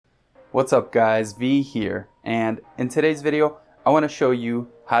What's up guys, V here, and in today's video I want to show you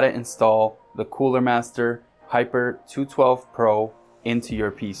how to install the coolermaster Hyper 212 Pro into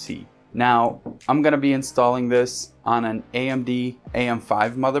your PC. Now I'm going to be installing this on an AMD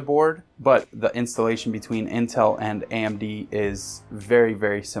AM5 motherboard, but the installation between Intel and AMD is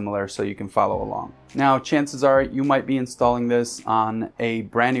very similar, so you can follow along. Now chances are you might be installing this on a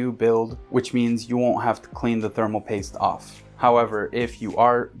brand new build, which means you won't have to clean the thermal paste off. However, if you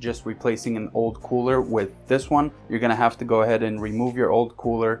are just replacing an old cooler with this one, you're gonna have to go ahead and remove your old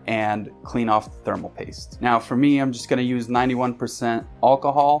cooler and clean off the thermal paste. Now for me, I'm just gonna use 91%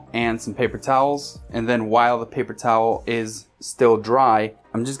 alcohol and some paper towels. And then while the paper towel is still dry,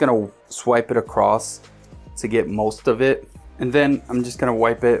 I'm just gonna swipe it across to get most of it. And then I'm just gonna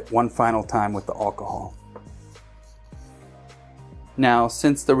wipe it one final time with the alcohol. Now,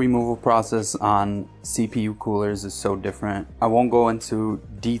 since the removal process on CPU coolers is so different, I won't go into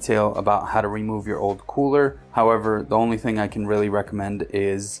detail about how to remove your old cooler. However, the only thing I can really recommend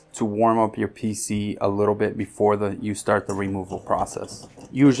is to warm up your PC a little bit before you start the removal process.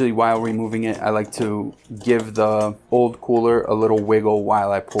 Usually while removing it, I like to give the old cooler a little wiggle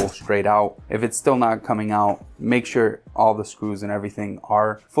while I pull straight out. If it's still not coming out, make sure all the screws and everything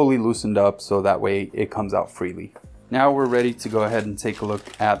are fully loosened up so that way it comes out freely. Now we're ready to go ahead and take a look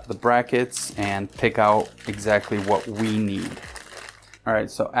at the brackets and pick out exactly what we need.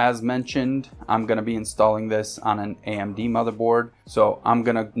 Alright, so as mentioned, I'm going to be installing this on an AMD motherboard. So I'm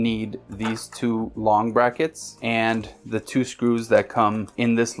going to need these two long brackets and the two screws that come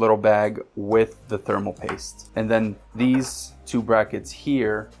in this little bag with the thermal paste. And then these two brackets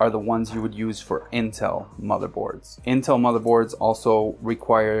here are the ones you would use for Intel motherboards. Intel motherboards also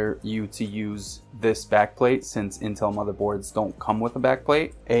require you to use this backplate since Intel motherboards don't come with a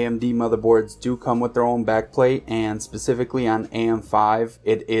backplate. AMD motherboards do come with their own backplate, and specifically on AM5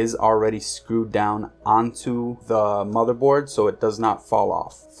 it is already screwed down onto the motherboard so it does not fall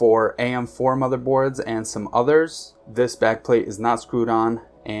off. For AM4 motherboards and some others, this backplate is not screwed on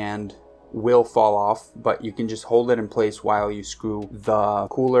and will fall off, but you can just hold it in place while you screw the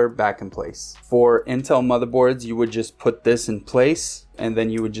cooler back in place. For Intel motherboards, you would just put this in place and then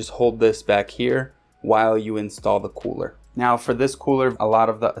you would just hold this back here while you install the cooler. Now for this cooler, a lot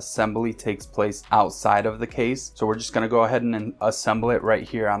of the assembly takes place outside of the case, so we're just going to go ahead and assemble it right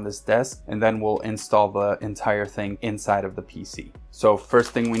here on this desk, and then we'll install the entire thing inside of the PC. So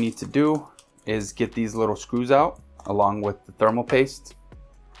first thing we need to do is get these little screws out along with the thermal paste.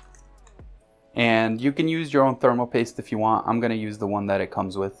 And you can use your own thermal paste if you want. I'm going to use the one that it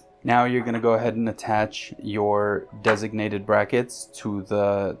comes with. Now you're going to go ahead and attach your designated brackets to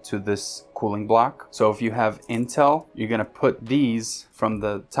this cooling block. So if you have Intel, you're going to put these from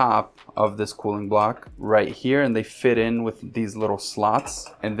the top of this cooling block right here, and they fit in with these little slots.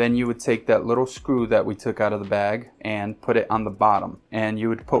 And then you would take that little screw that we took out of the bag and put it on the bottom. And you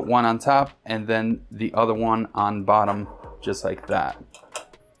would put one on top and then the other one on bottom, just like that.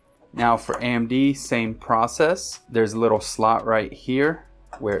 Now for AMD, same process. There's a little slot right here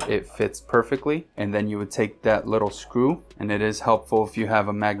where it fits perfectly, and then you would take that little screw, and it is helpful if you have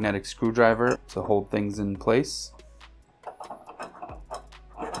a magnetic screwdriver to hold things in place.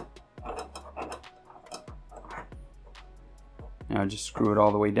 Now just screw it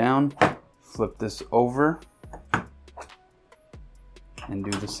all the way down, flip this over, and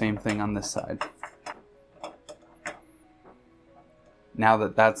do the same thing on this side. Now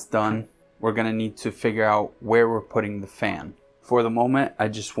that that's done, we're going to need to figure out where we're putting the fan. For the moment, I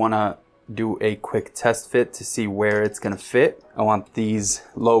just want to do a quick test fit to see where it's going to fit. I want these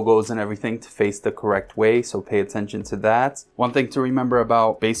logos and everything to face the correct way, so pay attention to that. One thing to remember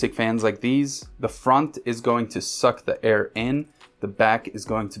about basic fans like these, the front is going to suck the air in, the back is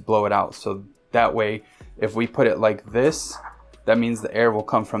going to blow it out. So that way, if we put it like this, that means the air will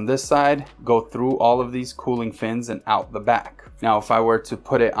come from this side, go through all of these cooling fins and out the back. Now, if I were to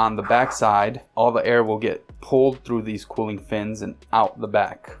put it on the back side, all the air will get pulled through these cooling fins and out the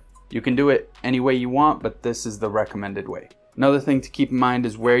back. You can do it any way you want, but this is the recommended way. Another thing to keep in mind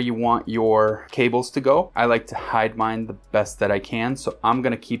is where you want your cables to go. I like to hide mine the best that I can, so I'm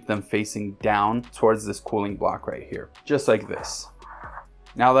gonna keep them facing down towards this cooling block right here, just like this.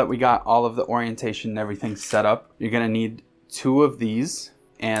 Now that we got all of the orientation and everything set up, you're gonna need two of these,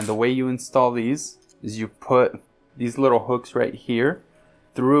 and the way you install these is you put these little hooks right here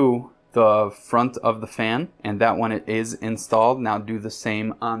through the front of the fan, and that one it is installed. Now do the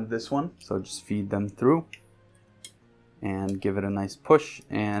same on this one, so just feed them through. and give it a nice push,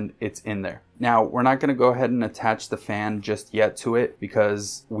 and it's in there. Now we're not going to go ahead and attach the fan just yet to it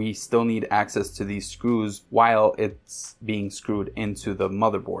because we still need access to these screws while it's being screwed into the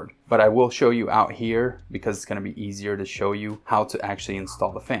motherboard. But I will show you out here because it's going to be easier to show you how to actually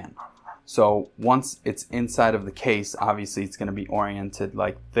install the fan. So once it's inside of the case, obviously it's going to be oriented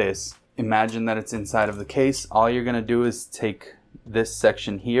like this. Imagine that it's inside of the case. All you're going to do is take this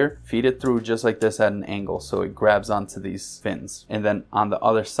section here, feed it through just like this at an angle so it grabs onto these fins, and then on the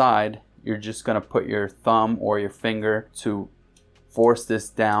other side you're just going to put your thumb or your finger to force this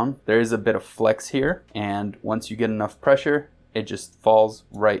down. There is a bit of flex here, and once you get enough pressure it just falls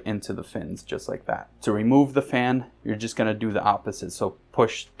right into the fins just like that. To remove the fan you're just going to do the opposite, so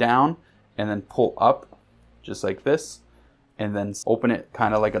push down and then pull up just like this, and then open it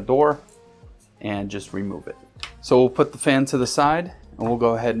kind of like a door and just remove it. So we'll put the fan to the side and we'll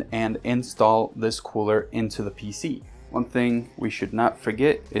go ahead and install this cooler into the PC. One thing we should not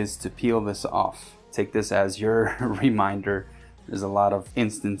forget is to peel this off. Take this as your reminder. There's a lot of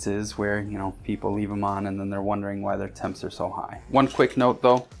instances where, you know, people leave them on and then they're wondering why their temps are so high. One quick note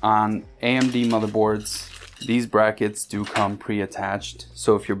though, on AMD motherboards, these brackets do come pre-attached.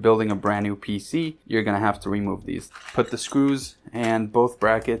 So if you're building a brand new PC, you're gonna have to remove these. Put the screws and both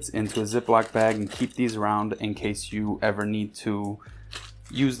brackets into a Ziploc bag and keep these around in case you ever need to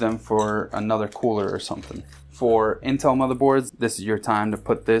use them for another cooler or something. For Intel motherboards, this is your time to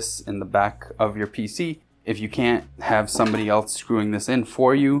put this in the back of your PC. If you can't have somebody else screwing this in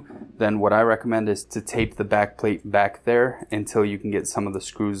for you, then what I recommend is to tape the back plate back there until you can get some of the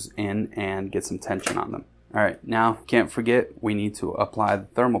screws in and get some tension on them. All right, now can't forget, we need to apply the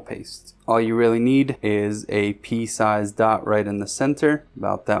thermal paste. All you really need is a pea-sized dot right in the center.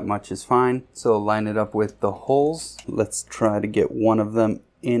 About that much is fine. So line it up with the holes. Let's try to get one of them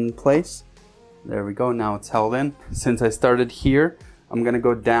in place. There we go, now it's held in. Since I started here, I'm gonna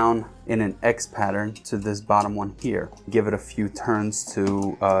go down in an X pattern to this bottom one here. Give it a few turns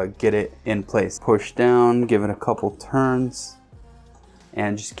to get it in place. Push down, give it a couple turns,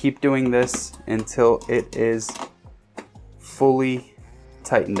 and just keep doing this until it is fully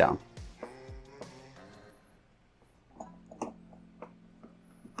tightened down.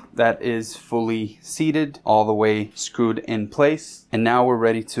 That is fully seated, all the way screwed in place. And now we're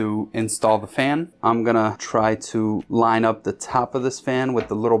ready to install the fan. I'm gonna try to line up the top of this fan with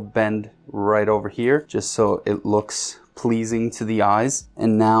the little bend right over here, just so it looks pleasing to the eyes.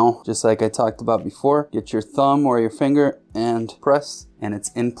 And now, just like I talked about before, get your thumb or your finger and press, and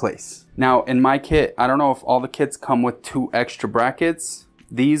it's in place. Now in my kit, I don't know if all the kits come with 2 extra brackets.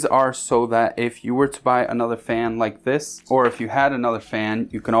 These are so that if you were to buy another fan like this, or if you had another fan,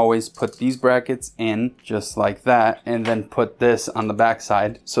 you can always put these brackets in just like that and then put this on the back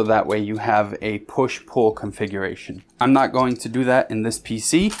side, so that way you have a push-pull configuration. I'm not going to do that in this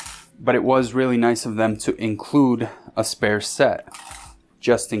PC, but it was really nice of them to include a spare set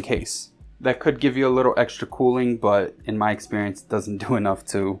just in case. That could give you a little extra cooling, but in my experience it doesn't do enough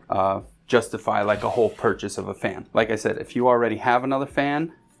to justify like a whole purchase of a fan. Like I said, if you already have another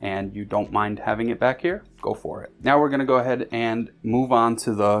fan and you don't mind having it back here, go for it. Now we're gonna go ahead and move on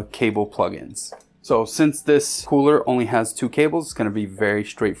to the cable plugins. So since this cooler only has 2 cables, it's gonna be very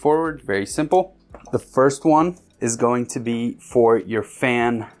straightforward, very simple. The first one is going to be for your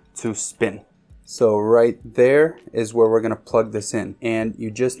fan to spin. So right there is where we're gonna plug this in, and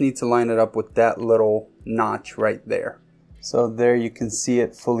you just need to line it up with that little notch right there. So there you can see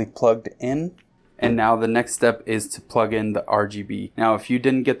it fully plugged in. And now the next step is to plug in the RGB. Now if you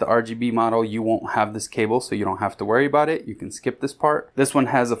didn't get the RGB model, you won't have this cable, so you don't have to worry about it. You can skip this part. This one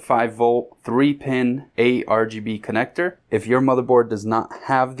has a 5-volt, 3-pin ARGB connector. If your motherboard does not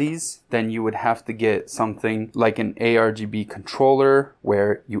have these, then you would have to get something like an ARGB controller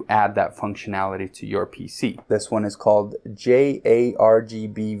where you add that functionality to your PC. This one is called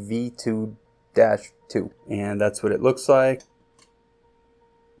JARGB V2-2, and that's what it looks like.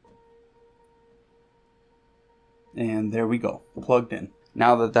 And there we go, plugged in.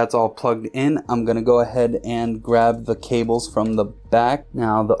 Now that that's all plugged in, I'm gonna go ahead and grab the cables from the back.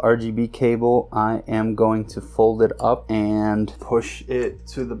 Now the RGB cable, I am going to fold it up and push it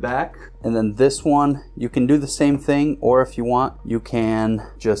to the back. And then this one, you can do the same thing, or if you want, you can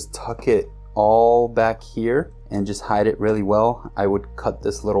just tuck it all back here and just hide it really well. I would cut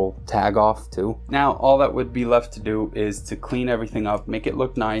this little tag off too. Now all that would be left to do is to clean everything up, make it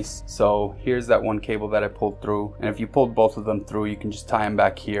look nice. So here's that one cable that I pulled through, and if you pulled both of them through, you can just tie them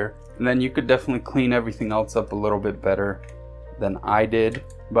back here. And then you could definitely clean everything else up a little bit better than I did.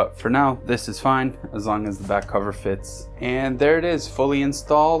 But for now, this is fine as long as the back cover fits. And there it is, fully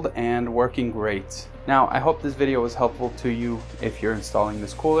installed and working great. Now, I hope this video was helpful to you if you're installing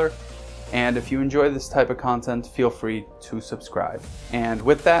this cooler. And if you enjoy this type of content, feel free to subscribe. And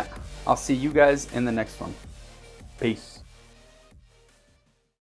with that, I'll see you guys in the next one. Peace.